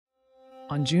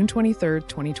On June 23,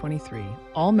 2023,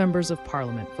 all members of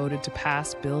Parliament voted to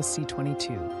pass Bill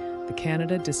C-22, the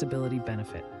Canada Disability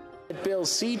Benefit. Bill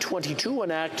C-22,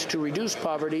 an act to reduce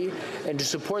poverty and to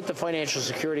support the financial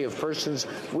security of persons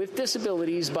with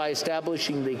disabilities by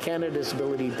establishing the Canada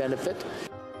Disability Benefit.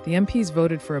 The MPs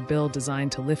voted for a bill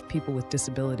designed to lift people with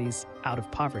disabilities out of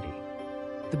poverty.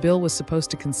 The bill was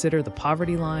supposed to consider the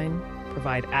poverty line,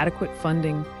 provide adequate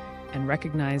funding, and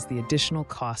recognize the additional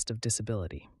cost of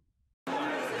disability.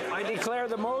 I declare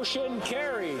the motion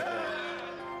carried.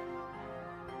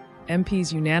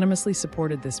 MPs unanimously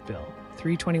supported this bill,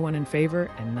 321 in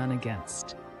favor and none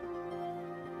against.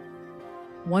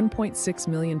 1.6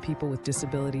 million people with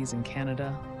disabilities in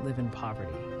Canada live in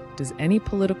poverty. Does any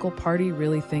political party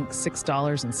really think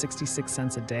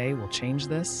 $6.66 a day will change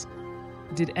this?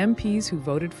 Did MPs who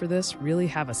voted for this really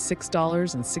have a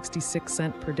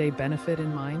 $6.66 per day benefit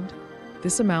in mind?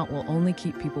 This amount will only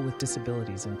keep people with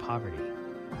disabilities in poverty.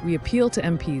 We appeal to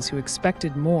MPs who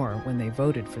expected more when they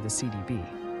voted for the CDB.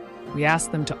 We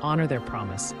ask them to honor their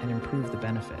promise and improve the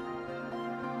benefit.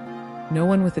 No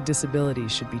one with a disability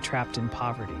should be trapped in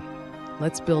poverty.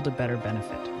 Let's build a better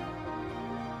benefit.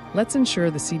 Let's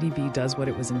ensure the CDB does what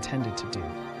it was intended to do: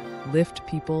 lift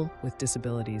people with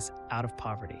disabilities out of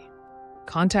poverty.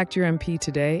 Contact your MP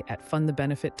today at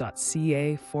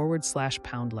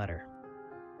fundthebenefit.ca/letter.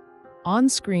 On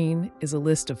screen is a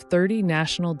list of 30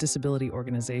 national disability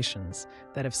organizations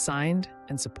that have signed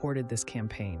and supported this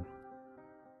campaign.